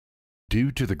Due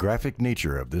to the graphic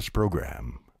nature of this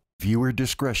program, viewer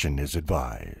discretion is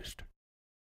advised.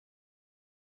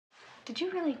 Did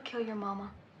you really kill your mama?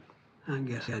 I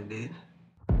guess I did.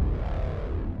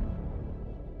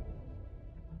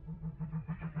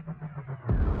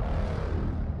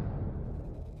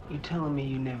 You telling me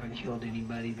you never killed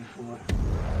anybody before?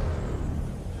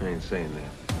 I ain't saying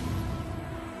that.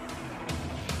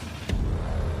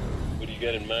 What do you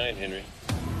got in mind, Henry?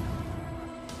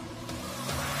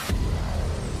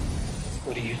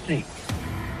 What do you think?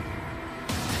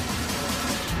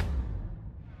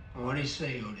 What do you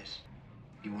say, Otis?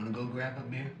 You want to go grab a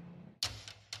beer?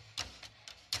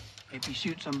 If you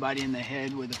shoot somebody in the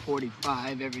head with a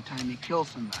 .45 every time you kill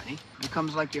somebody, it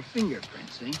becomes like your fingerprint,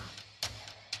 see?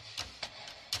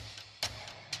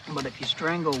 But if you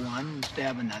strangle one and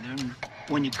stab another, and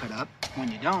when you cut up,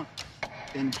 when you don't,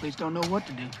 then the police don't know what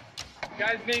to do.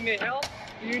 Guys need any help?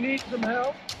 Do you need some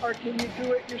help, or can you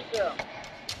do it yourself?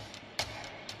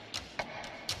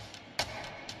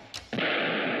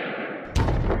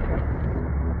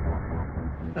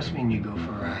 Must mean you go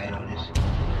for a ride, Otis.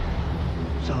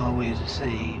 It's always the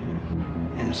same,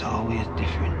 and it's always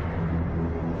different.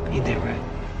 Ain't that right?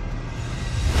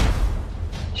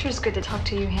 Sure, it's good to talk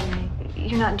to you, Henry.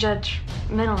 You're not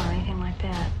judgmental or anything like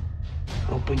that.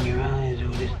 Open your eyes,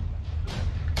 Otis.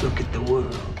 Look at the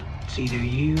world. It's either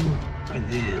you or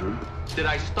them. Did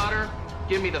I stutter?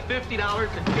 Give me the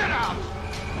 $50 and get out!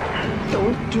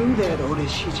 Don't do that,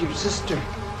 Otis. She's your sister.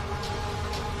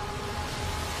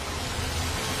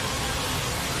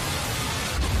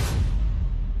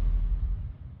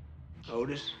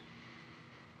 Otis,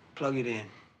 plug it in.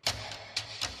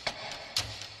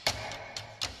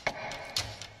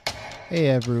 Hey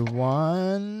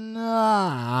everyone,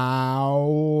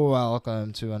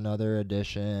 welcome to another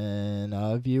edition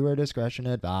of Viewer Discretion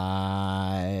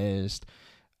Advised.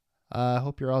 I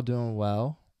hope you're all doing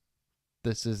well.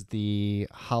 This is the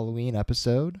Halloween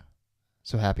episode,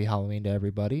 so happy Halloween to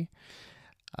everybody.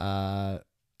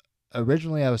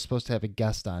 Originally I was supposed to have a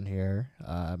guest on here.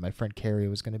 My friend Carrie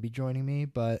was going to be joining me,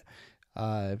 but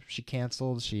she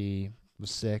canceled. She was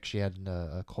sick. She had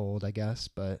a cold, I guess,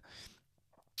 but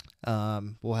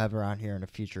we'll have her on here in a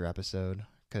future episode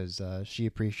because she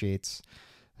appreciates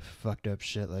fucked up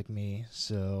shit like me,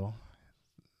 so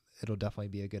it'll definitely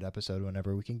be a good episode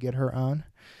whenever we can get her on.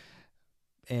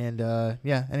 And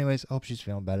yeah, anyways, I hope she's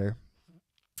feeling better.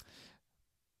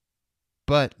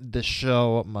 But the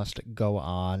show must go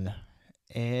on,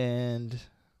 and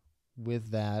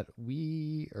with that,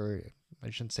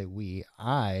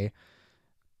 I,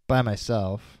 by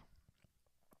myself,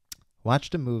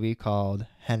 watched a movie called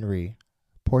Henry,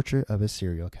 Portrait of a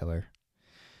Serial Killer.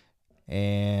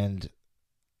 And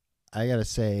I gotta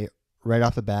say, right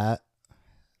off the bat,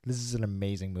 this is an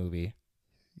amazing movie.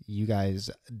 You guys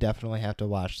definitely have to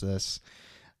watch this.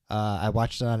 I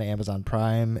watched it on Amazon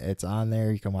Prime. It's on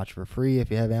there. You can watch it for free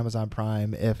if you have Amazon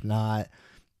Prime. If not,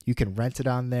 you can rent it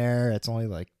on there. It's only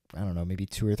like, I don't know, maybe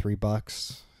 $2 or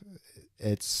 $3.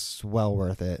 It's well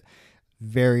worth it.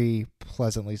 Very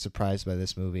pleasantly surprised by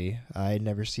this movie. I had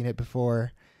never seen it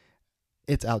before.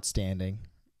 It's outstanding.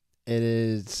 It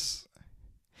is.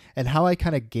 And how I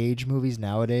kind of gauge movies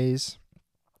nowadays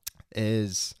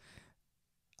is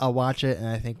I'll watch it and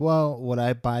I think, well, would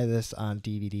I buy this on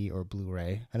DVD or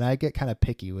Blu-ray? And I get kind of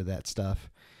picky with that stuff.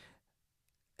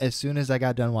 As soon as I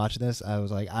got done watching this, I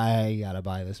was like, I gotta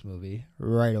buy this movie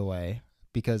right away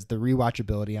because the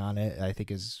rewatchability on it, I think,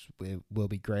 it will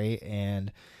be great.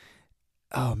 And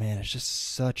oh man, it's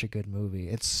just such a good movie.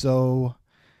 It's so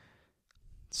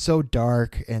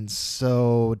dark and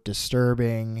so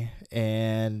disturbing,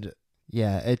 and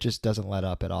yeah, it just doesn't let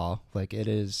up at all. Like, it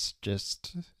is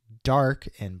just dark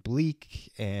and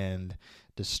bleak and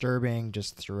disturbing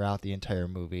just throughout the entire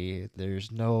movie.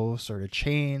 There's no sort of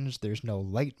change. There's no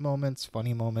light moments,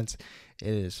 funny moments. It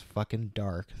is fucking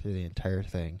dark through the entire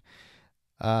thing.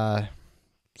 So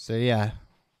yeah,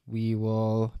 we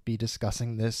will be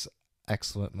discussing this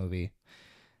excellent movie.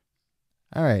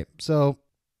 All right, so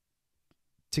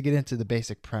to get into the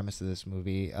basic premise of this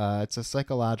movie, it's a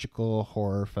psychological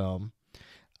horror film.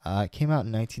 It came out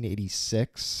in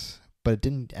 1986, but it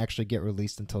didn't actually get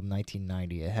released until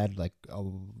 1990. It had like a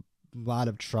lot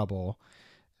of trouble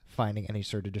finding any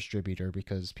sort of distributor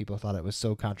because people thought it was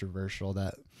so controversial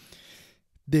that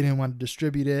they didn't want to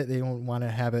distribute it. They didn't want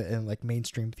to have it in like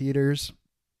mainstream theaters.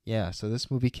 Yeah, so this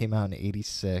movie came out in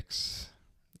 86,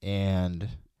 and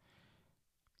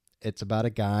it's about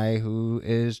a guy who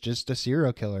is just a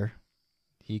serial killer.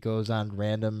 He goes on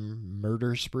random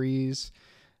murder sprees,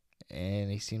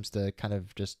 and he seems to kind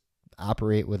of just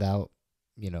operate without,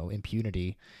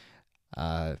 impunity.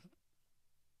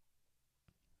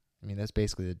 I mean, that's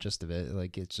basically the gist of it.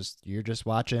 Like, you're just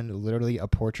watching literally a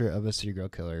portrait of a serial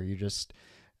killer.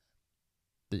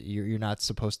 You're not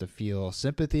supposed to feel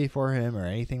sympathy for him or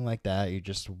anything like that. You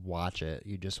just watch it.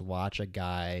 You just watch a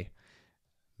guy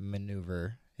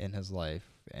maneuver in his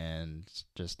life and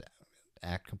just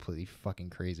act completely fucking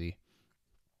crazy.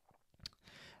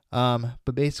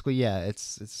 But basically, yeah,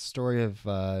 it's a story of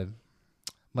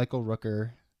Michael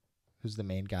Rooker, who's the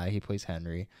main guy. He plays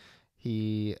Henry.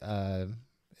 He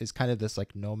is kind of this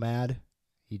like nomad.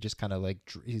 He just kind of like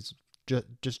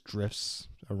just drifts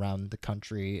around the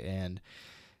country, and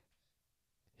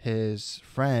his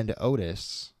friend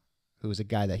Otis, who was a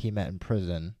guy that he met in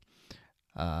prison,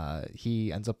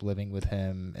 he ends up living with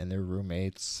him and they're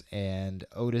roommates, and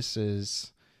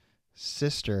Otis's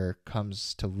sister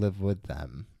comes to live with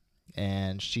them,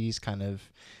 and she's kind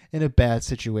of in a bad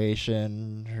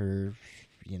situation.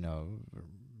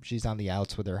 She's on the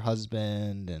outs with her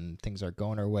husband and things are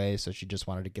going her way, so she just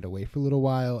wanted to get away for a little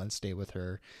while and stay with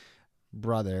her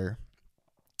brother.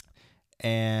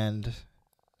 And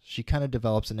she kind of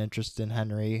develops an interest in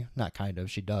Henry. Not kind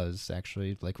of, she does,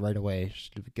 actually. Like, right away,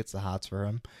 she gets the hots for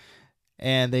him.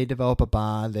 And they develop a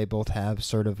bond. They both have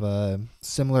sort of a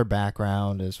similar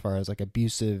background as far as, like,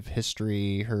 abusive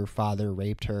history. Her father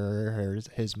raped her.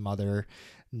 His mother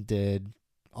did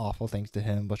awful things to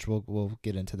him, which we'll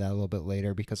get into that a little bit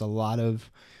later, because a lot of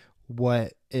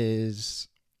what is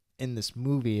in this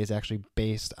movie is actually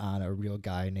based on a real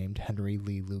guy named Henry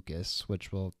Lee Lucas,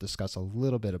 which we'll discuss a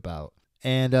little bit about.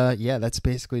 And yeah, that's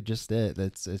basically just it.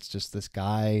 It's just this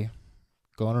guy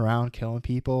going around killing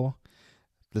people.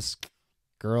 This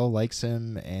girl likes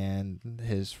him, and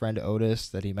his friend Otis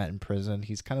that he met in prison,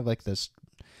 he's kind of like this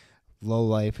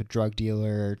low-life drug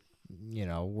dealer,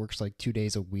 works like 2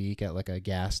 days a week at like a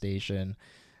gas station,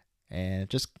 and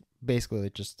just basically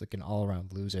just like an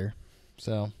all-around loser.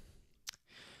 So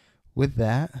with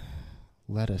that,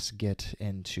 let us get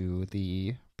into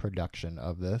the production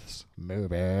of this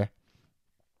movie.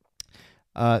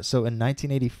 So in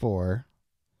 1984,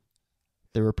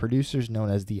 there were producers known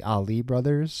as the Ali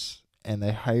brothers, and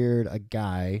they hired a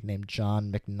guy named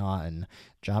John McNaughton.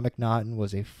 John McNaughton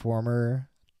was a former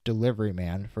delivery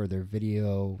man for their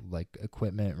video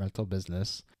equipment rental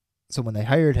business. So when they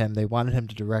hired him, they wanted him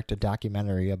to direct a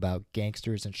documentary about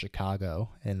gangsters in Chicago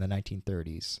in the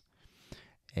 1930s.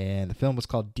 And the film was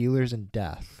called Dealers in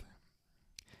Death.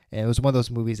 And it was one of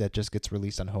those movies that just gets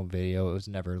released on home video. It was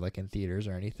never in theaters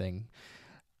or anything.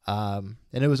 And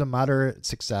it was a moderate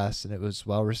success, and it was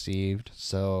well received.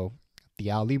 So the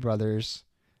Ali brothers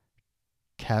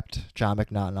kept John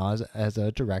McNaughton on as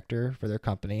a director for their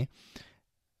company,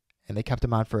 and they kept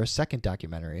him on for a second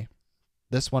documentary.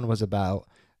 This one was about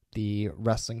the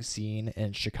wrestling scene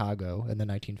in Chicago in the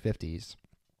 1950s.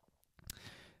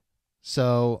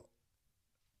 So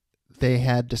they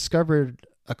had discovered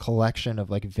a collection of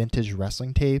vintage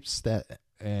wrestling tapes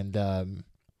and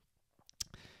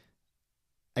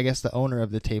I guess the owner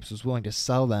of the tapes was willing to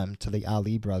sell them to the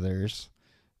Ali brothers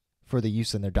for the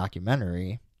use in their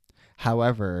documentary.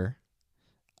 However,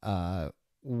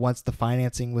 once the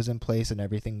financing was in place and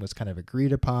everything was kind of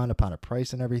agreed upon a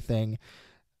price and everything,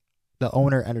 the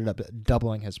owner ended up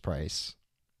doubling his price,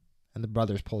 and the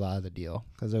brothers pulled out of the deal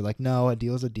because they're like, no, a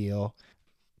deal's a deal.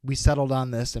 We settled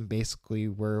on this, and basically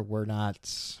we're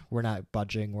not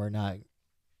budging, we're not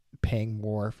paying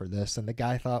more for this. And the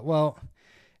guy thought, well,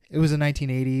 it was the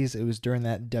 1980s. It was during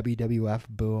that WWF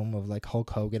boom of Hulk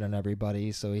Hogan and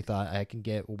everybody. So he thought, I can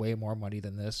get way more money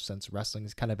than this, since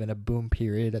wrestling's kind of in a boom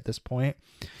period at this point.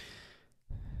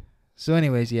 So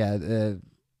anyways, yeah,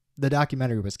 the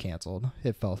documentary was canceled.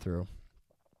 It fell through.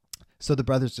 So the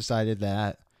brothers decided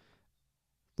that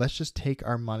let's just take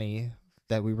our money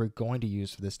that we were going to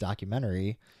use for this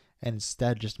documentary and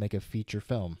instead just make a feature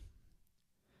film.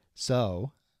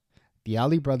 So the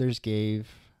Ali brothers gave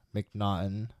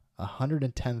McNaughton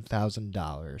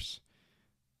 $110,000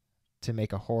 to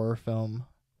make a horror film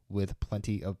with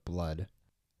plenty of blood.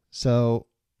 So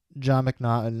John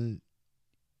McNaughton,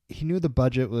 he knew the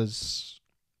budget was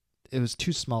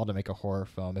too small to make a horror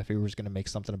film if he was going to make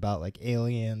something about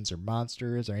aliens or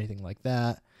monsters or anything like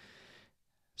that.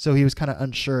 So he was kind of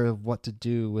unsure of what to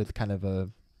do with kind of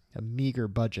a meager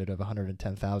budget of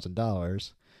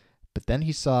 $110,000. But then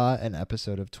he saw an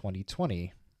episode of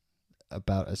 2020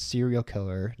 about a serial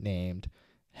killer named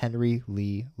Henry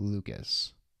Lee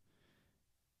Lucas.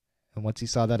 And once he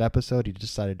saw that episode, he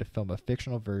decided to film a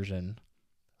fictional version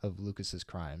of Lucas's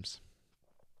crimes.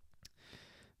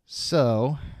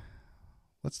 So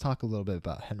let's talk a little bit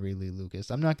about Henry Lee Lucas.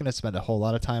 I'm not going to spend a whole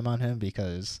lot of time on him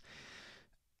because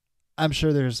I'm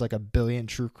sure there's a billion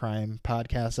true crime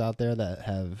podcasts out there that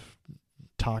have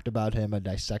talked about him and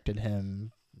dissected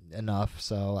him enough,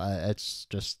 so it's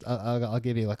just I'll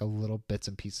give you like a little bits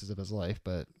and pieces of his life,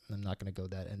 but I'm not going to go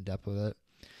that in depth with it.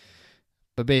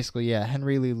 But basically, yeah,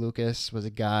 Henry Lee Lucas was a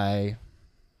guy,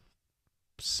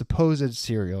 supposed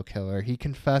serial killer. He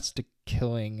confessed to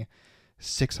killing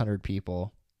 600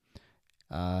 people,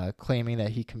 claiming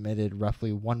that he committed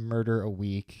roughly one murder a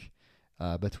week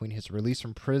between his release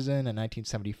from prison in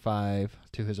 1975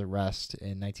 to his arrest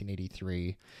in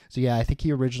 1983. So yeah, I think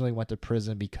he originally went to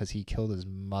prison because he killed his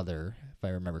mother, if I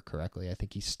remember correctly. I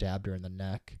think he stabbed her in the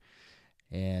neck,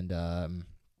 and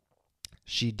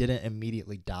she didn't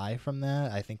immediately die from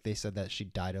that. I think they said that she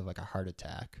died of like a heart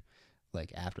attack,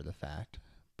 like after the fact.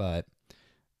 But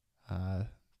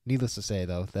needless to say,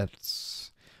 though,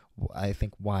 that's I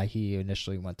think why he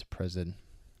initially went to prison.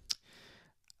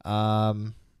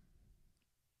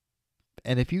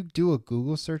 And if you do a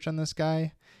Google search on this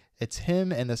guy, it's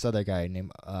him and this other guy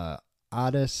named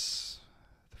Otis.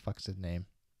 The fuck's his name?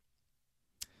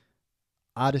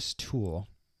 Otis Toole.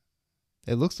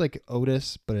 It looks like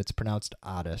Otis, but it's pronounced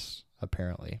Otis,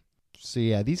 apparently. So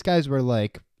yeah, these guys were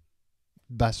like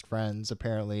best friends,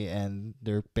 apparently, and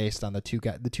they're based on the two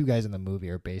guys in the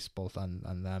movie are based both on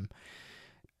them.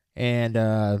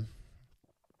 And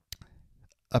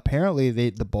apparently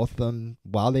the both of them,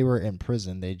 while they were in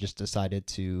prison, they just decided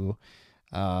to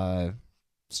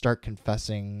start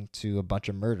confessing to a bunch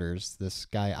of murders. This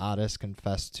guy Otis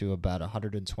confessed to about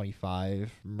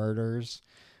 125 murders.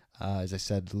 As I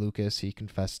said, Lucas, he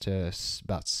confessed to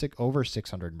about over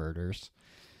 600 murders.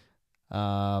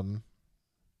 So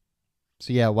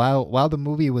yeah, while the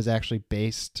movie was actually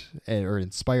based or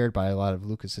inspired by a lot of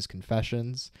Lucas's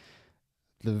confessions,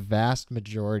 the vast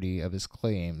majority of his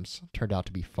claims turned out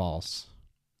to be false.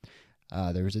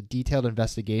 There was a detailed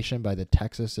investigation by the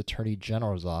Texas Attorney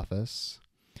General's office,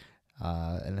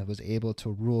 and it was able to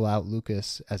rule out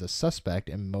Lucas as a suspect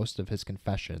in most of his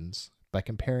confessions by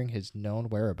comparing his known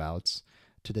whereabouts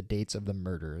to the dates of the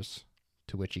murders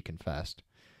to which he confessed.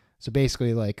 So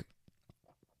basically, like,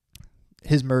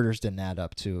 his murders didn't add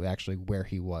up to actually where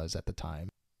he was at the time.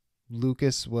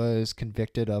 Lucas was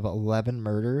convicted of 11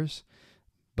 murders,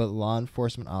 but law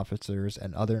enforcement officers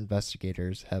and other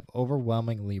investigators have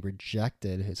overwhelmingly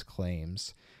rejected his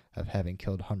claims of having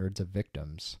killed hundreds of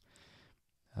victims.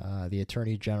 The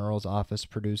Attorney General's office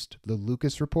produced the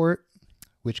Lucas Report,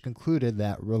 which concluded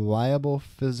that reliable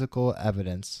physical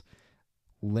evidence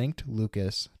linked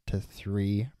Lucas to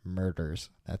 3 murders.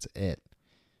 That's it.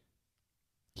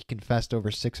 He confessed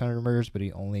over 600 murders, but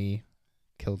he only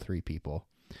killed 3 people.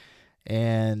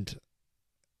 And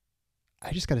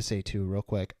I just got to say, too, real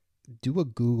quick, do a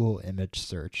Google image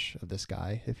search of this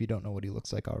guy if you don't know what he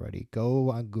looks like already.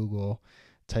 Go on Google,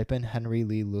 type in Henry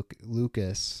Lee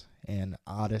Lucas and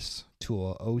Otis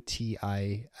Toole,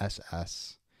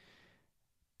 Otiss.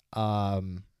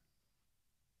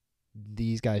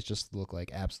 These guys just look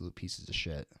like absolute pieces of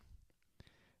shit.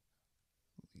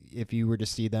 If you were to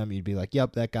see them, you'd be like,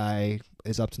 yep, that guy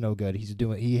is up to no good. He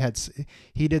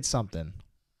did something.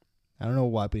 I don't know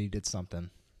what, but he did something.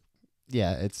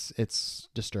 Yeah, it's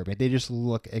disturbing. They just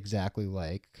look exactly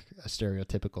like a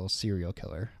stereotypical serial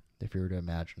killer, if you were to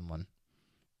imagine one.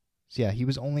 So yeah, he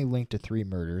was only linked to 3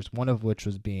 murders, one of which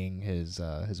was being his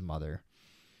mother.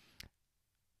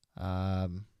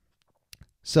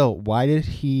 So why did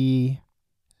he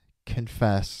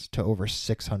confess to over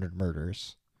 600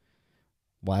 murders?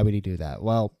 Why would he do that?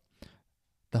 Well,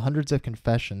 the hundreds of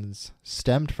confessions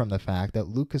stemmed from the fact that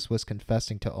Lucas was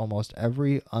confessing to almost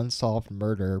every unsolved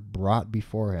murder brought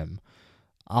before him,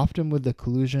 often with the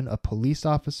collusion of police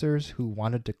officers who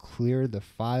wanted to clear the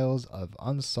files of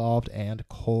unsolved and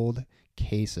cold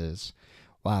cases.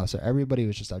 Wow, so everybody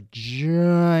was just a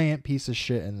giant piece of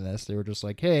shit in this. They were just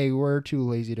like, hey, we're too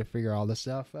lazy to figure all this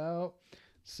stuff out,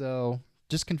 so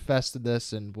just confess to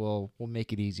this and we'll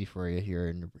make it easy for you here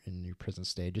in your prison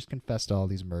stay. Just confess to all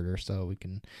these murders so we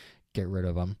can get rid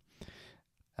of them.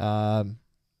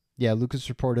 Yeah, Lucas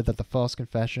reported that the false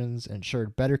confessions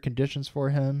ensured better conditions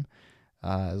for him,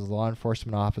 as law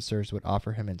enforcement officers would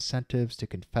offer him incentives to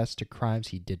confess to crimes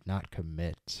he did not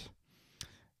commit.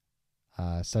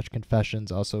 Such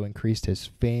confessions also increased his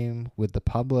fame with the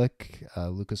public.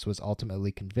 Lucas was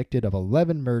ultimately convicted of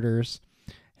 11 murders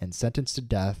and sentenced to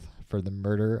death for the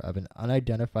murder of an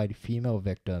unidentified female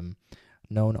victim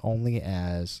known only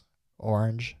as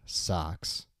Orange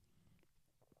Socks.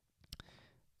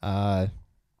 What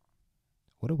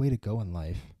a way to go in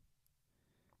life.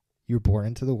 You're born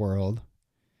into the world.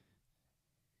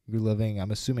 You're living,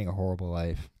 I'm assuming, a horrible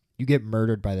life. You get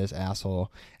murdered by this asshole,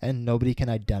 and nobody can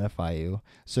identify you.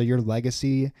 So your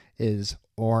legacy is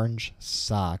Orange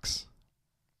Socks.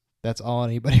 That's all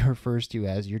anybody refers to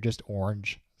as. You're just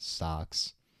orange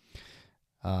socks.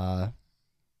 Better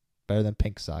than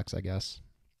pink socks, I guess.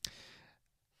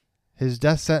 His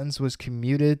death sentence was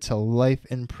commuted to life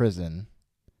in prison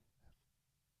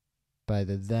by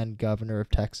the then governor of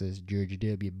Texas, George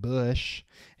W. Bush,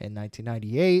 in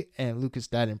 1998, and Lucas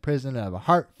died in prison of a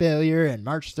heart failure on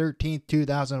March 13th,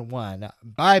 2001.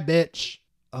 Bye, bitch!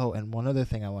 Oh, and one other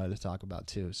thing I wanted to talk about,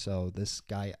 too. So this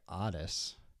guy,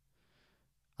 Otis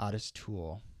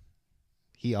Toole,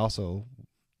 he also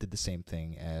did the same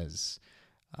thing as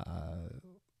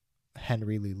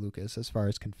Henry Lee Lucas as far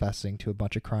as confessing to a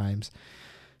bunch of crimes.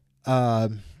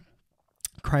 Crimes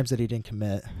that he didn't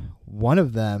commit. One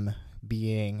of them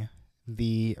being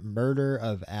the murder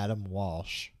of Adam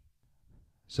Walsh.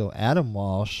 So Adam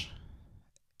Walsh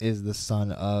is the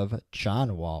son of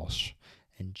John Walsh.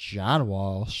 And John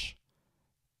Walsh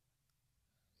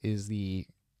is the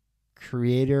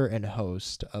creator and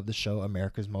host of the show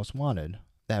America's Most Wanted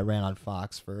that ran on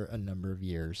Fox for a number of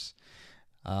years,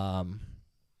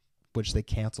 which they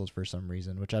canceled for some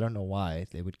reason, which I don't know why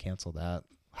they would cancel that.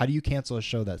 How do you cancel a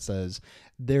show that says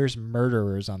there's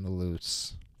murderers on the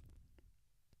loose?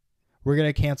 We're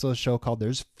going to cancel a show called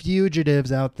There's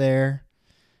Fugitives Out There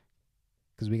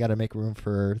because we got to make room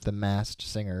for The Masked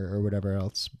Singer or whatever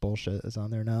else bullshit is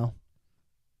on there now.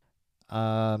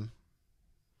 So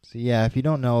yeah, if you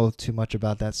don't know too much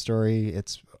about that story,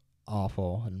 it's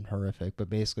awful and horrific.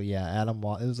 But basically, yeah, Adam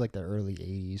Walsh, it was like the early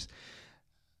 80s.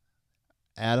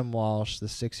 Adam Walsh, the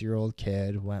 6-year-old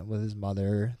kid, went with his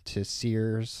mother to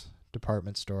Sears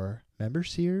department store. Remember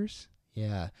Sears?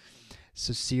 Yeah.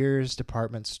 So Sears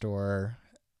department store,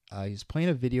 he was playing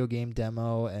a video game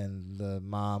demo, and the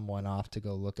mom went off to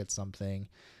go look at something.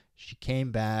 She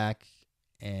came back,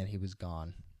 and he was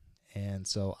gone. And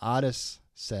so Otis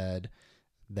said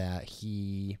that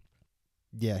he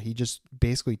just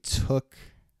basically took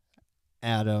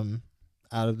Adam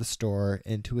out of the store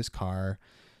into his car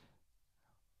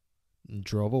and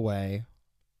drove away.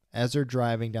 As they're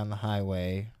driving down the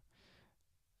highway,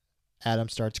 Adam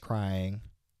starts crying.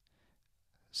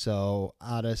 So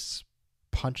Otis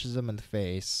punches him in the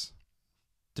face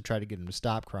to try to get him to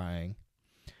stop crying.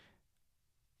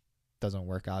 Doesn't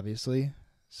work, obviously.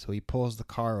 So he pulls the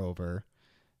car over,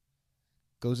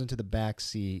 goes into the back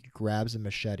seat, grabs a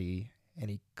machete, and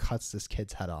he cuts this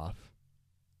kid's head off.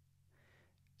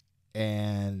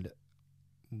 And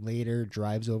later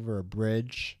drives over a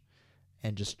bridge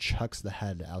and just chucks the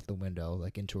head out the window,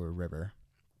 like into a river.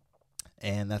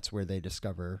 And that's where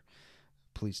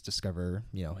police discover,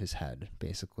 his head,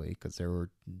 basically, because they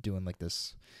were doing like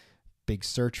this big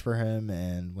search for him.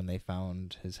 And when they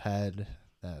found his head,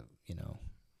 that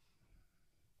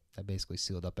basically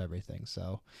sealed up everything.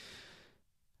 So,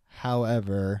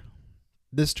 however,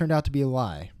 this turned out to be a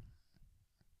lie,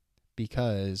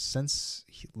 because since,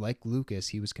 like Lucas,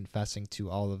 he was confessing to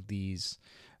all of these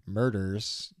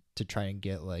murders to try and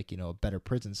get a better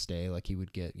prison stay. Like he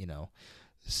would get,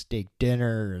 steak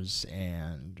dinners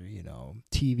and,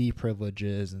 TV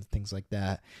privileges and things like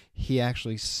that. He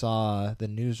actually saw the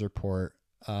news report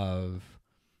of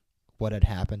what had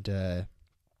happened to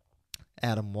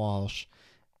Adam Walsh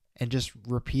and just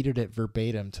repeated it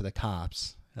verbatim to the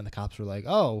cops. And the cops were like,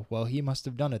 oh, well, he must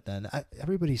have done it then.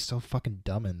 Everybody's so fucking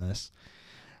dumb in this.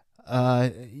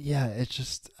 Yeah, it's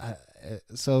just...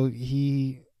 so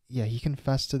he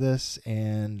confessed to this,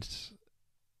 and...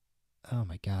 oh,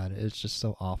 my God. It's just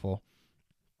so awful.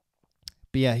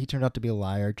 But yeah, he turned out to be a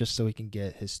liar just so he can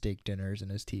get his steak dinners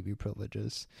and his TV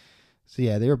privileges. So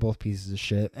yeah, they were both pieces of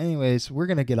shit. Anyways, we're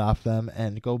going to get off them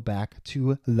and go back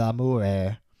to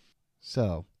L'amour.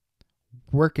 So,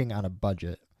 working on a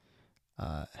budget.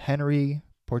 Henry,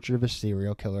 Portrait of a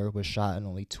Serial Killer, was shot in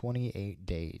only 28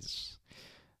 days.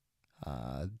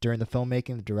 During the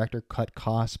filmmaking, the director cut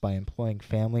costs by employing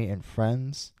family and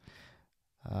friends.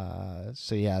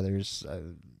 So yeah,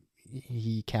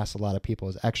 he cast a lot of people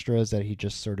as extras that he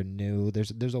just sort of knew.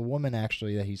 There's a woman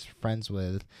actually that he's friends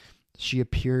with. She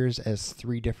appears as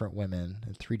 3 different women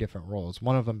in 3 different roles.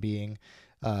 One of them being,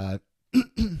 when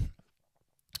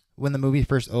the movie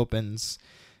first opens,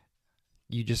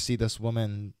 you just see this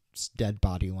woman's dead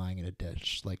body lying in a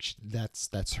ditch. Like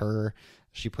that's her.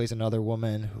 She plays another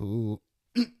woman who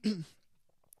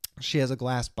she has a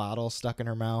glass bottle stuck in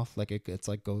her mouth, like it's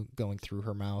like going through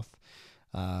her mouth.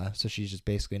 So she's just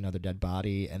basically another dead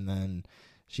body. And then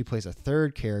she plays a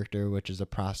third character, which is a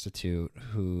prostitute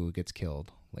who gets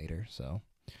killed later. So,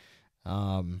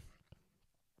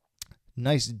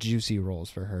 nice juicy roles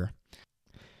for her.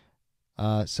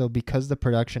 So because the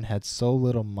production had so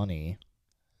little money,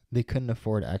 they couldn't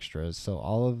afford extras. So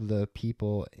all of the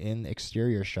people in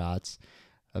exterior shots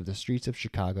of the streets of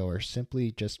Chicago are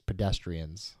simply just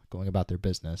pedestrians going about their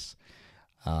business.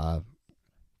 For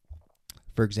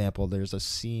example, there's a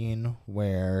scene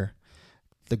where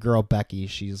the girl Becky,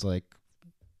 she's like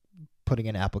putting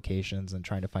in applications and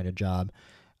trying to find a job.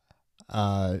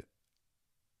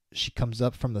 She comes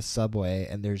up from the subway,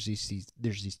 and there's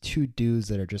these two dudes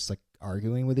that are just like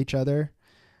arguing with each other,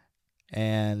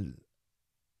 and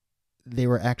they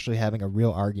were actually having a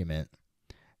real argument.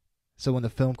 So when the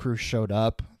film crew showed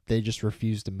up, they just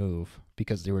refused to move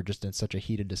because they were just in such a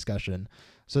heated discussion.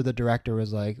 So the director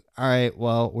was like, all right,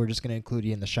 well, we're just going to include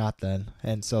you in the shot then.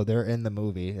 And so they're in the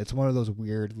movie. It's one of those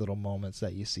weird little moments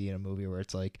that you see in a movie where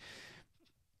it's like,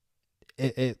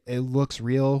 it looks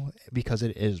real because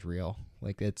it is real.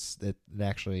 Like it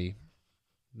actually,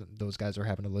 those guys are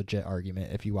having a legit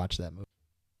argument if you watch that movie.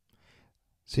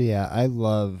 So yeah, I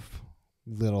love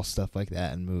little stuff like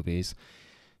that in movies.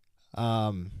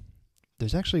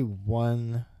 There's actually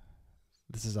one,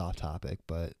 this is off topic,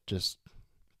 but just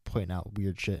pointing out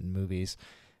weird shit in movies.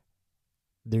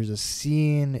 There's a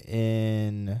scene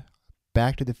in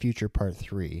Back to the Future Part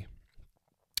 3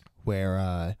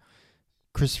 where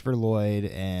Christopher Lloyd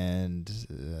and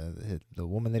the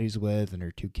woman that he's with and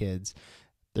her two kids,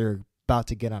 they're about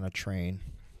to get on a train.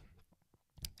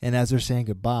 And as they're saying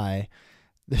goodbye,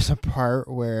 there's a part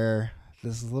where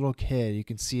this little kid, you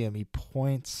can see him, he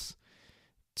points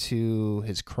to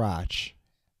his crotch,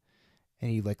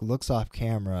 and he like looks off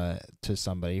camera to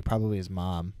somebody, probably his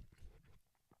mom,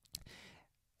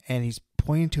 and he's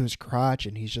pointing to his crotch,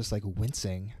 and he's just like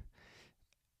wincing,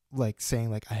 like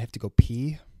saying like, I have to go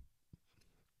pee.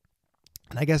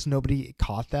 And I guess nobody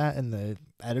caught that in the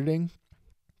editing.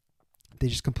 They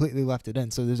just completely left it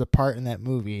in. So there's a part in that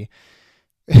movie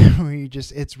where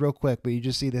it's real quick, but you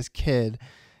just see this kid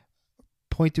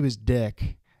point to his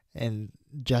dick and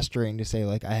gesturing to say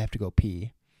like, I have to go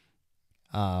pee.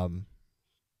 So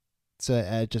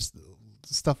I just,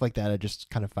 stuff like that I just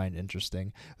kind of find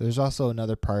interesting. There's also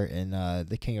another part in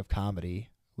The King of Comedy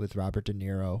with Robert De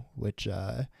Niro, which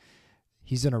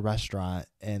he's in a restaurant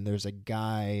and there's a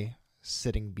guy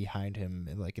sitting behind him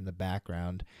like in the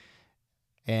background,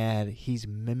 and he's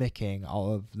mimicking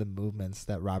all of the movements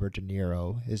that Robert De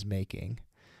Niro is making.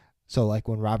 So like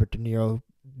when Robert De Niro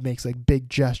makes like big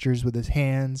gestures with his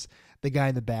hands, the guy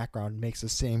in the background makes the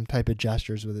same type of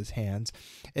gestures with his hands.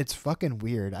 It's fucking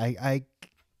weird.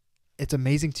 It's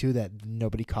amazing too that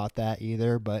nobody caught that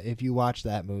either, but if you watch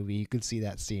that movie, you can see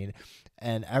that scene.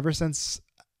 And ever since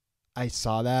I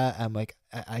saw that, I'm like,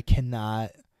 I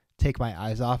cannot take my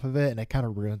eyes off of it, and it kind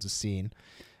of ruins the scene.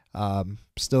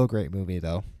 Still a great movie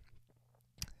though.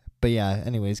 But yeah,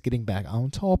 anyways, getting back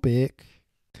on topic.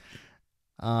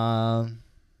 Let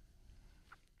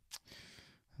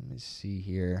me see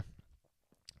here.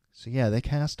 So yeah, they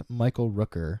cast Michael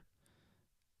Rooker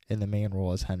in the main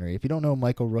role as Henry. If you don't know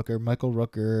Michael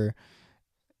Rooker,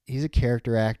 he's a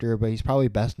character actor, but he's probably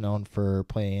best known for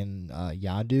playing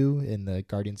Yondu in the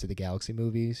Guardians of the Galaxy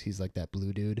movies. He's like that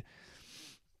blue dude.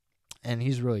 And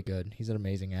he's really good. He's an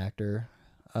amazing actor.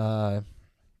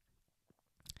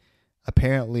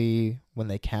 Apparently, when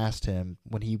they cast him,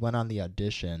 when he went on the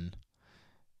audition,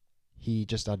 he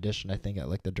just auditioned, I think, at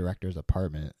like the director's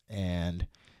apartment, and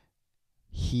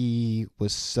he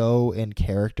was so in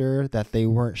character that they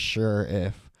weren't sure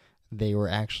if they were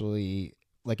actually,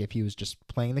 like, if he was just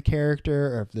playing the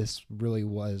character or if this really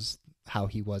was how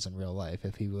he was in real life,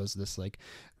 if he was this like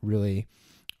really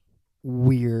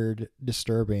weird,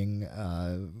 disturbing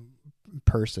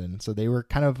person. So they were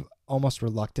kind of almost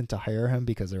reluctant to hire him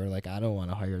because they were like, I don't want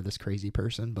to hire this crazy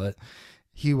person. But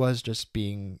he was just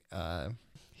being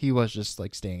he was just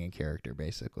like staying in character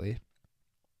basically.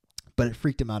 But it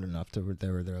freaked him out enough to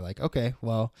where they're like, okay,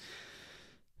 well,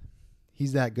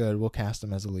 he's that good, we'll cast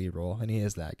him as a lead role. And he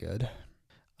is that good.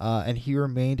 And he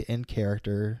remained in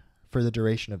character for the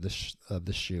duration of the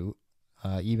shoot,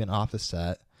 even off the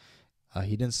set.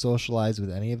 He didn't socialize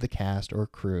with any of the cast or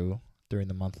crew during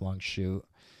the month-long shoot.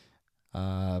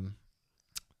 There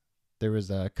was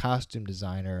a costume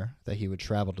designer that he would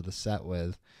travel to the set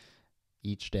with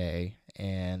each day,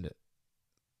 and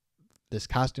this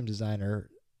costume designer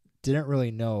didn't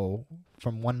really know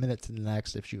from 1 minute to the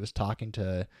next if she was talking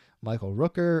to Michael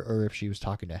Rooker or if she was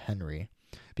talking to Henry,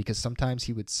 because sometimes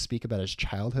he would speak about his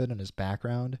childhood and his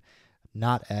background,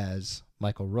 not as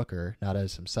Michael Rooker, not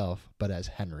as himself, but as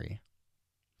Henry.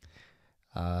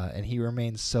 And he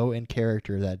remained so in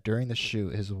character that during the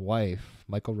shoot, his wife,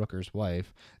 Michael Rooker's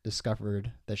wife,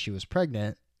 discovered that she was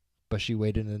pregnant, but she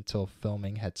waited until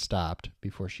filming had stopped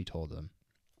before she told him.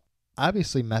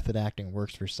 Obviously, method acting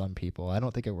works for some people. I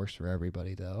don't think it works for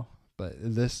everybody, though. but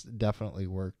this definitely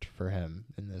worked for him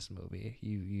in this movie.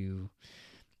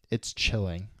 It's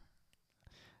chilling.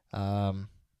 And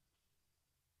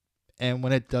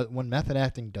when method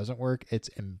acting doesn't work, it's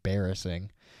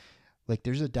embarrassing. Like,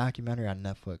 there's a documentary on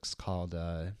Netflix called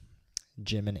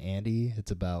Jim and Andy. It's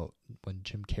about when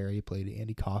Jim Carrey played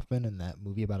Andy Kaufman in that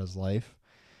movie about his life.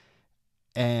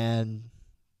 And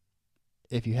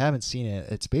if you haven't seen it,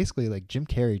 it's basically like Jim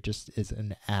Carrey just is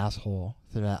an asshole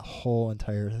through that whole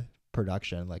entire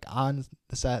production. Like, on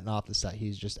the set and off the set,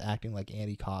 he's just acting like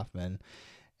Andy Kaufman.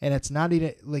 And it's not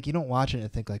even like, you don't watch it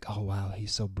and think like, oh wow,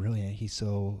 he's so brilliant, he's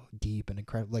so deep and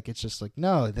incredible. Like, it's just like,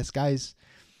 no, this guy's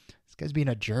being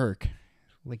a jerk.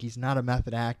 Like, he's not a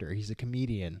method actor, he's a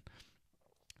comedian.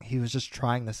 He was just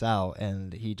trying this out,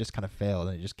 and he just kind of failed,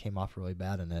 and he just came off really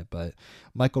bad in it. But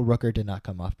Michael Rooker did not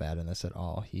come off bad in this at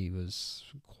all. He was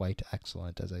quite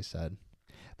excellent, as I said.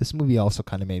 This movie also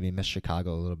kind of made me miss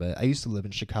Chicago a little bit. I used to live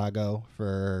in Chicago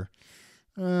for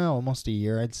almost a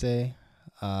year, I'd say.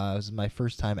 It was my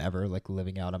first time ever like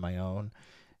living out on my own,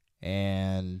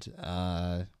 and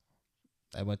I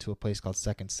went to a place called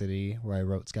Second City where I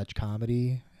wrote sketch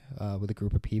comedy with a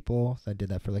group of people. I did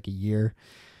that for like a year.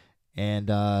 And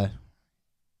yeah,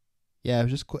 it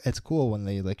was just it's cool when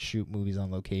they like shoot movies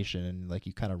on location, and like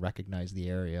you kind of recognize the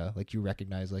area, like you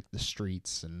recognize like the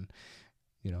streets and,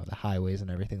 you know, the highways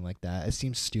and everything like that. It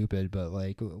seems stupid, but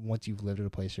like once you've lived at a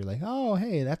place, you're like, oh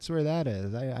hey, that's where that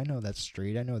is. I know that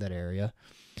street, I know that area.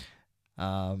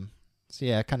 So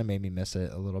yeah, it kind of made me miss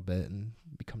it a little bit and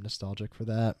become nostalgic for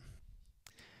that.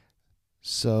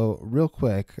 So real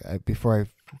quick, before I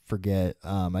forget,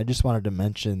 I just wanted to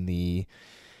mention the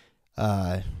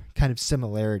kind of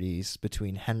similarities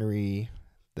between Henry,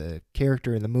 the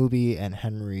character in the movie, and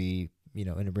Henry, you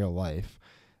know, in real life.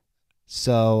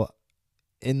 So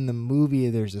in the movie,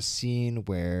 there's a scene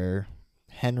where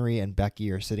Henry and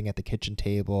Becky are sitting at the kitchen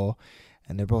table,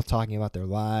 and they're both talking about their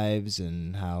lives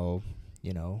and how,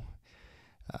 you know,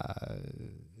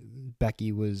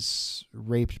 Becky was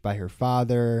raped by her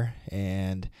father.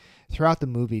 And throughout the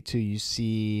movie, too, you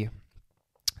see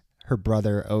her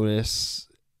brother Otis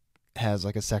has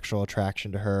like a sexual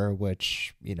attraction to her,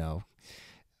 which, you know,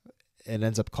 it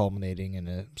ends up culminating in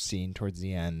a scene towards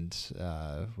the end,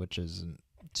 which isn't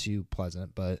too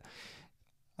pleasant. But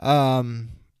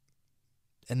and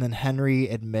then Henry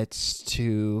admits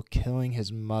to killing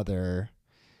his mother,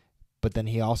 but then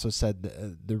he also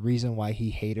said the reason why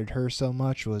he hated her so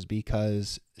much was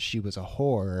because she was a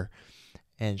whore,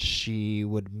 and she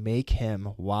would make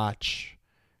him watch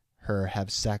her have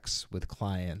sex with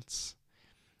clients.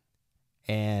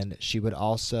 And she would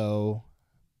also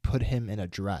put him in a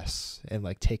dress and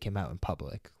like take him out in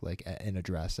public, like in a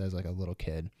dress as like a little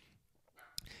kid.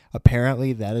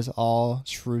 Apparently that is all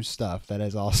true stuff. That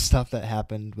is all stuff that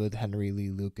happened with Henry Lee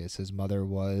Lucas. His mother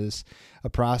was a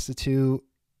prostitute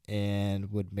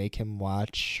and would make him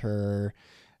watch her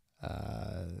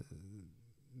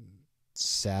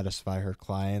satisfy her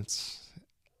clients,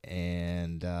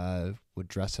 and would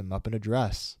dress him up in a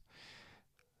dress.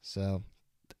 So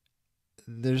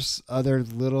there's other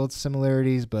little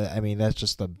similarities, but I mean, that's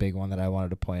just the big one that I wanted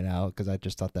to point out, because I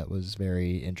just thought that was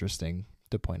very interesting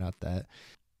to point out that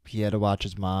he had to watch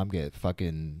his mom get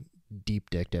fucking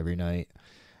deep dicked every night,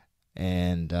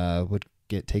 and would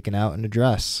get taken out in a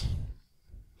dress.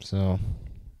 So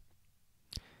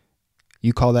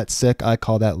you call that sick, I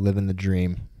call that living the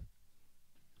dream.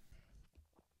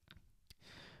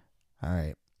 All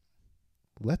right,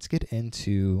 let's get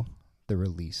into the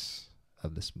release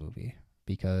of this movie,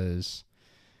 because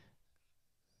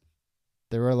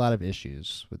there were a lot of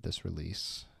issues with this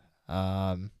release.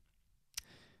 When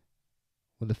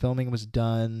the filming was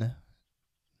done,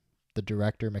 the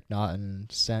director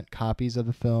McNaughton sent copies of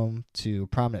the film to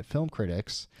prominent film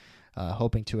critics,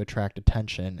 hoping to attract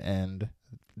attention and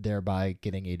thereby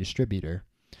getting a distributor.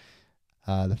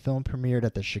 The film premiered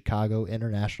at the Chicago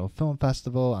International Film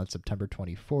Festival on September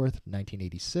 24th,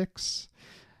 1986.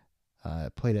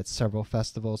 It played at several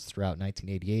festivals throughout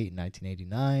 1988 and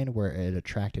 1989, where it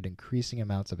attracted increasing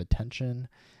amounts of attention.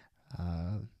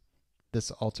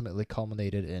 This ultimately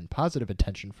culminated in positive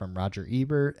attention from Roger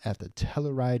Ebert at the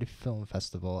Telluride Film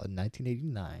Festival in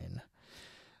 1989.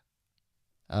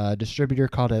 A distributor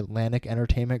called Atlantic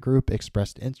Entertainment Group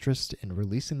expressed interest in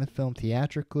releasing the film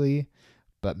theatrically,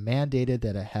 but mandated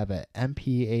that it have an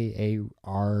MPAA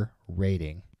R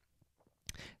rating.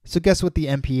 So guess what the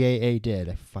MPAA did?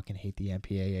 I fucking hate the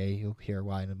MPAA. You'll hear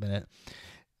why in a minute.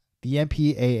 The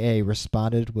MPAA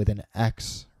responded with an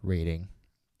X rating,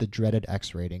 the dreaded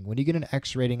X rating. When you get an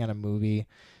X rating on a movie,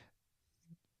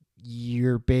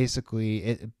 it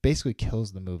basically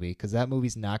kills the movie, because that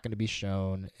movie's not going to be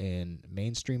shown in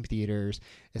mainstream theaters.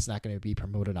 It's not going to be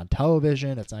promoted on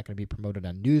television. It's not going to be promoted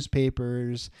on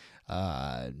newspapers,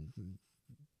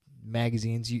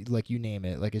 magazines, you name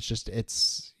it. Like,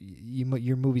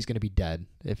 your movie's going to be dead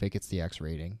if it gets the X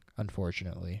rating,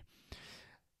 unfortunately.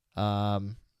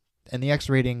 And the X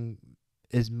rating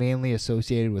is mainly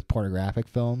associated with pornographic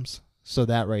films. So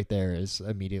that right there is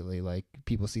immediately, like,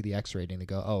 people see the X rating, they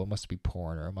go, oh, it must be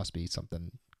porn, or it must be something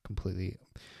completely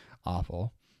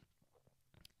awful.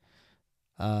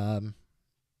 But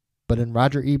in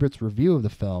Roger Ebert's review of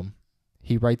the film,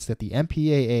 he writes that the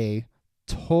MPAA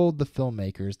told the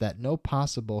filmmakers that no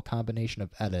possible combination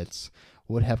of edits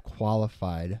would have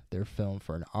qualified their film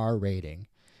for an R rating.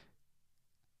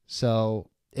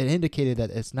 So it indicated that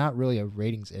it's not really a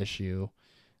ratings issue,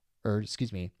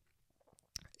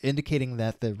 indicating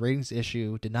that the ratings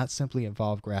issue did not simply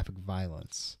involve graphic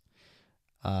violence.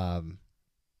 Yeah,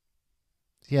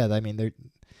 I mean,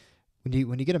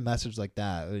 when you get a message like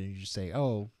that, you just say,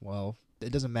 oh, well,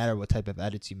 it doesn't matter what type of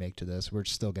edits you make to this, we're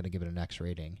still going to give it an X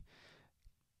rating.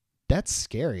 That's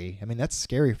scary. I mean, that's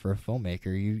scary for a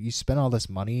filmmaker. You spend all this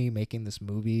money making this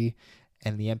movie,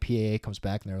 and the MPAA comes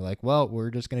back and they're like, well, we're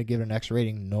just going to give it an X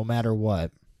rating no matter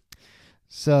what.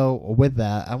 So with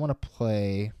that, I want to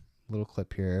play a little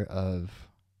clip here of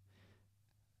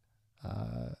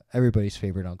everybody's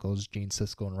favorite uncles, Gene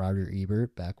Siskel and Roger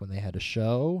Ebert, back when they had a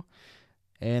show,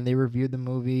 and they reviewed the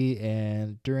movie.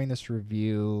 And during this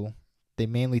review, they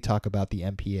mainly talk about the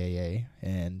MPAA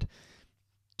and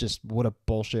just what a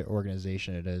bullshit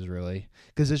organization it is, really,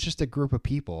 because it's just a group of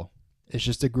people. It's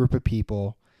just a group of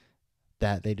people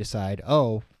that they decide,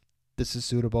 oh, this is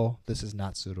suitable, this is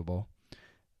not suitable.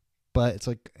 But it's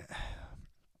like,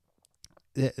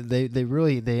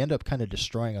 they end up kind of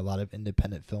destroying a lot of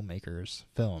independent filmmakers'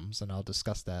 films, and I'll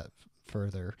discuss that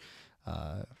further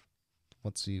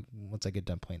once I get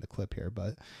done playing the clip here.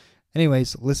 But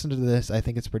anyways, listen to this. I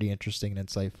think it's pretty interesting and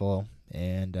insightful,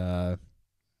 and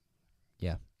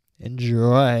yeah,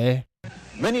 enjoy.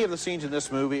 Many of the scenes in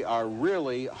this movie are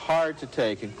really hard to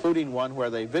take, including one where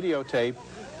they videotape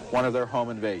one of their home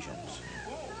invasions.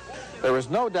 There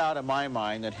is no doubt in my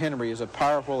mind that Henry is a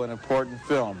powerful and important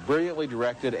film, brilliantly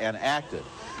directed and acted.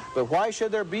 But why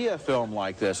should there be a film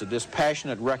like this, a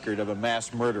dispassionate record of a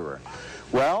mass murderer?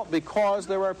 Well, because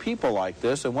there are people like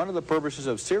this, and one of the purposes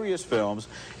of serious films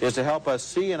is to help us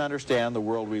see and understand the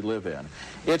world we live in.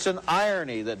 It's an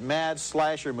irony that mad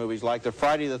slasher movies like the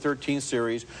Friday the 13th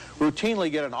series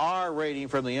routinely get an R rating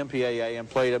from the MPAA and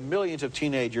play to millions of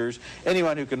teenagers,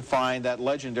 anyone who can find that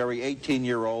legendary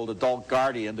 18-year-old adult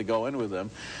guardian to go in with them.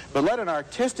 But let an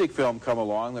artistic film come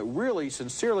along that really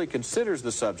sincerely considers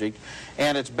the subject,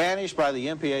 and it's banished by the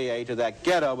MPAA to that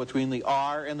ghetto between the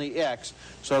R and the X,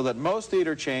 so that most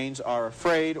theater chains are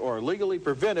afraid or legally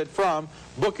prevented from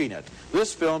booking it.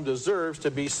 This film deserves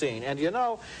to be seen. And you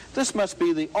know, this must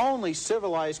be the only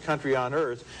civilized country on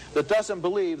earth that doesn't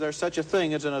believe there's such a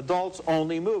thing as an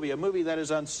adults-only movie, a movie that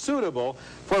is unsuitable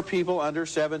for people under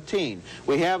 17.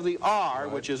 We have the R,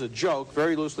 which is a joke,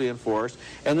 very loosely enforced,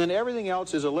 and then everything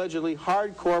else is allegedly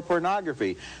hardcore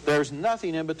pornography. There's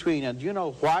nothing in between. And do you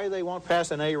know why they won't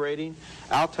pass an A rating?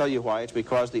 I'll tell you why. It's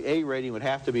because the A rating would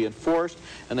have to be enforced,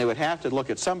 and they would have to look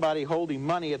at somebody holding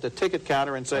money at the ticket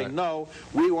counter and say, no,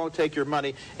 we won't take your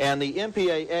money. And the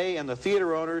MPAA and the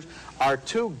theater owners are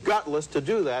too gutless to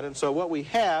do that, and so what we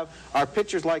have are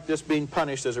pictures like this being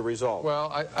punished as a result. Well,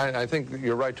 I think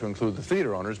you're right to include the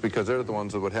theater owners, because they're the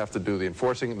ones that would have to do the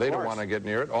enforcing. They don't want to get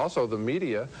near it. Also, the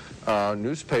media,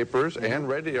 newspapers and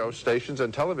radio stations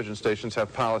and television stations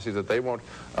have policies that they won't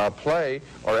play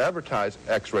or advertise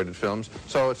X-rated films,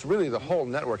 so it's really the whole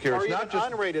network here. Or it's even not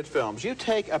just unrated films. You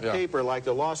take a paper like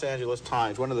the Los Angeles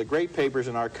Times, one of the great papers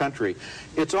in our country.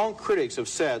 Its own critics have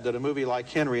said that a movie like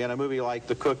Henry and a movie like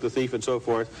The Cook, The Thief, and so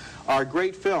forth are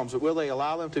great films, but will they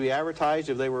allow them to be advertised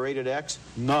if they were rated X?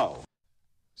 No.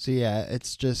 So yeah,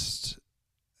 it's just,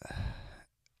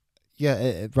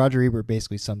 yeah, Roger Ebert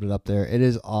basically summed it up there. It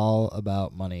is all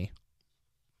about money.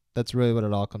 That's really what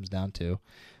it all comes down to.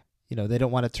 You know, they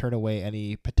don't want to turn away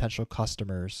any potential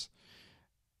customers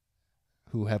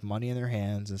who have money in their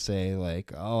hands and say,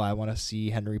 like, oh, I want to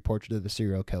see Henry, Portrait of the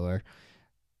Serial Killer.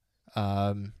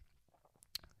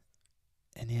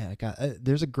 And yeah,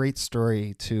 there's a great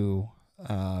story too.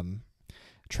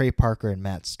 Trey Parker and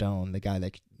Matt Stone,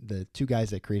 the two guys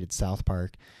that created South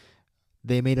Park,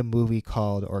 they made a movie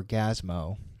called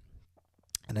Orgasmo,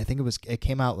 and I think it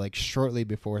came out like shortly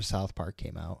before South Park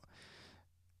came out,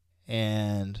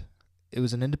 and it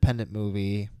was an independent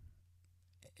movie,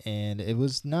 and it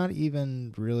was not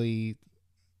even really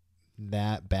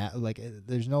that bad. Like,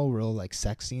 there's no real like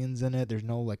sex scenes in it. There's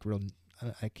no like real.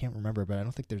 I can't remember, but I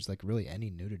don't think there's like really any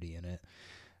nudity in it.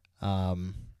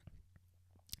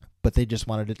 But they just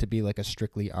wanted it to be like a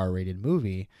strictly R-rated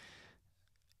movie.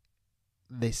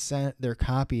 They sent their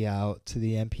copy out to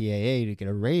the MPAA to get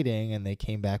a rating, and they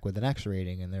came back with an X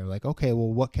rating. And they're like, okay,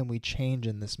 well, what can we change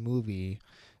in this movie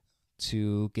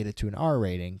to get it to an R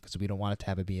rating? Because we don't want it to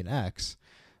have it be an X.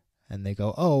 And they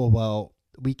go, oh, well,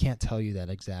 we can't tell you that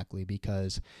exactly,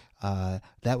 because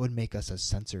that would make us a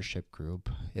censorship group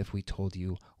if we told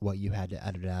you what you had to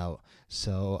edit out.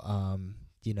 So,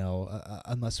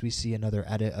 unless we see another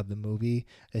edit of the movie,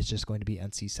 it's just going to be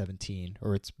NC-17,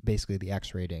 or it's basically the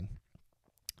X rating.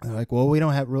 And they're like, well, we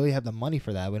don't really have the money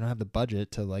for that. We don't have the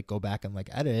budget to like go back and like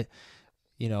edit,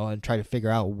 and try to figure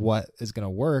out what is going to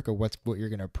work, or what you're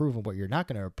going to approve and what you're not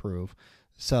going to approve.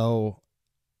 So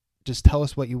just tell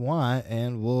us what you want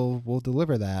and we'll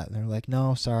deliver that. And they're like,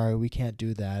 no, sorry, we can't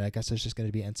do that. I guess it's just going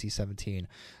to be NC-17.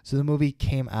 So the movie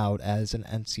came out as an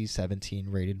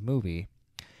NC-17 rated movie.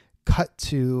 Cut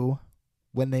to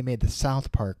when they made the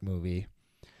South Park movie.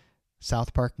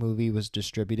 South Park movie was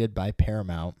distributed by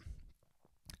Paramount.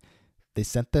 They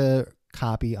sent the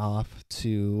copy off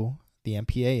to the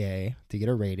MPAA to get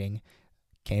a rating.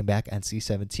 Came back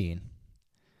NC-17.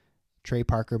 Trey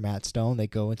Parker, Matt Stone, they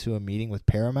go into a meeting with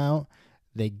Paramount.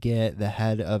 They get the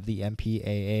head of the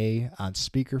MPAA on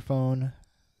speakerphone.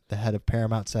 The head of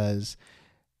Paramount says,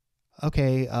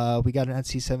 okay, we got an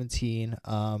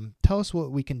NC-17. Tell us what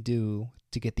we can do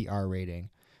to get the R rating.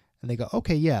 And they go,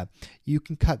 okay, yeah, you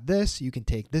can cut this, you can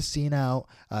take this scene out,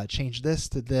 change this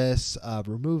to this,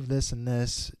 remove this and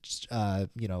this,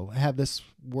 have this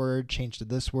word changed to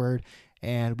this word,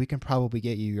 and we can probably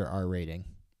get you your R rating.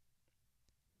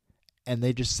 And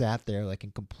they just sat there like in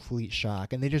complete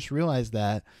shock. And they just realized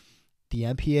that the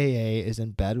MPAA is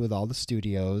in bed with all the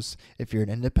studios. If you're an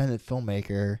independent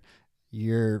filmmaker,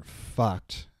 you're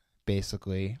fucked,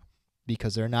 basically,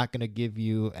 because they're not going to give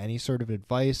you any sort of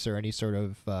advice or any sort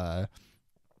of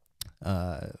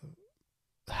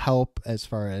help as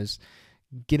far as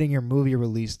getting your movie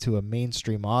released to a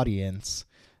mainstream audience,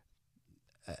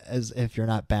 as if you're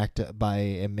not backed by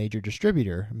a major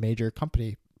distributor, a major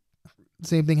company.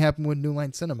 Same thing happened with New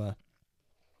Line Cinema.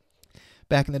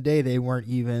 Back in the day, they were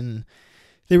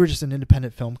just an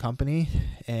independent film company,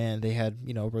 and they had,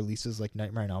 releases like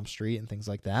Nightmare on Elm Street and things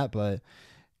like that, but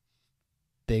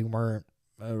they weren't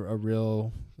a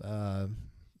real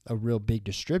big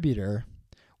distributor.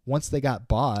 Once they got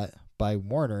bought by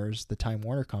Warner's, the Time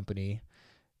Warner company,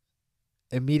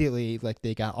 immediately, like,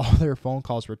 they got all their phone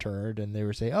calls returned, and they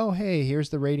were saying, oh, hey, here's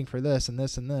the rating for this and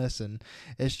this and this. And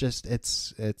it's just,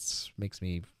 it's makes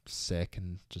me sick,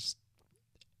 and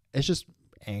it's just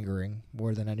angering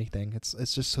more than anything.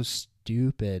 It's just so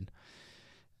stupid.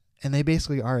 And they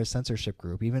basically are a censorship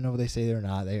group. Even though they say they're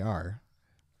not, they are.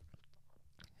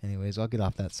 Anyways, I'll get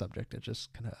off that subject. It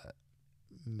just kind of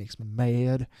makes me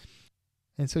mad.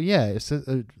 And so, yeah,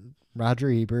 Roger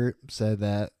Ebert said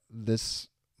that this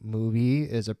movie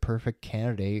is a perfect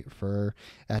candidate for,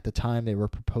 at the time they were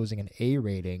proposing an A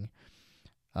rating,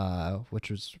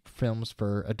 which was films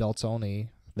for adults only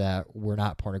that were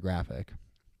not pornographic.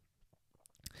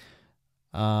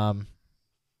 But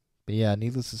yeah,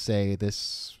 needless to say, it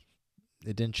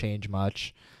didn't change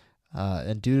much.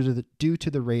 And due to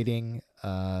the rating,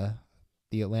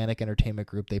 the Atlantic Entertainment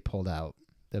Group, they pulled out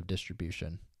of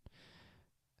distribution.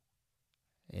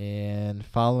 And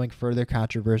following further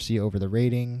controversy over the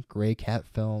rating, Grey Cat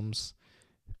Films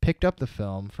picked up the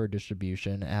film for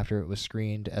distribution after it was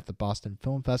screened at the Boston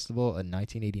Film Festival in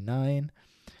 1989.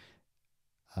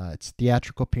 Its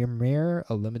theatrical premiere,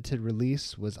 a limited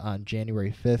release, was on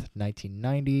January 5th,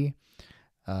 1990,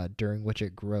 during which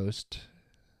it grossed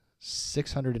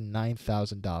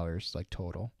 $609,000 like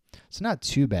total. It's not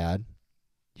too bad.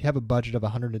 You have a budget of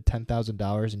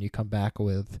 $110,000 and you come back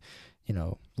with,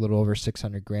 a little over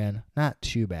 $600,000. Not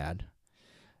too bad.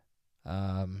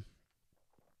 And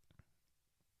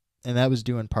that was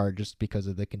due in part just because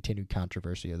of the continued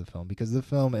controversy of the film, because the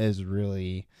film is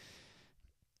really,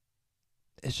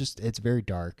 it's very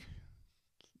dark.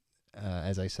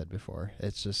 As I said before,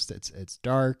 it's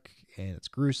dark and it's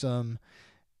gruesome,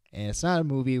 and it's not a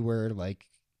movie where like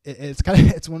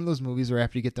it's one of those movies where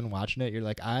after you get done watching it, you're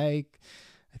like, I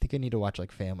think I need to watch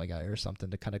like Family Guy or something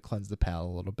to kind of cleanse the palate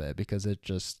a little bit, because it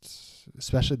just,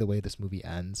 especially the way this movie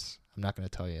ends. I'm not going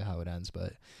to tell you how it ends,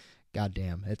 but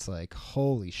goddamn, it's like,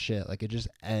 holy shit, like it just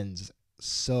ends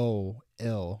so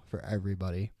ill for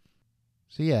everybody.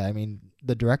 So yeah, I mean,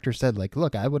 the director said like,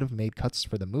 look, I would have made cuts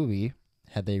for the movie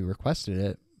had they requested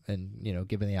it and,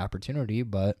 given the opportunity,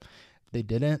 but they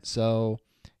didn't. So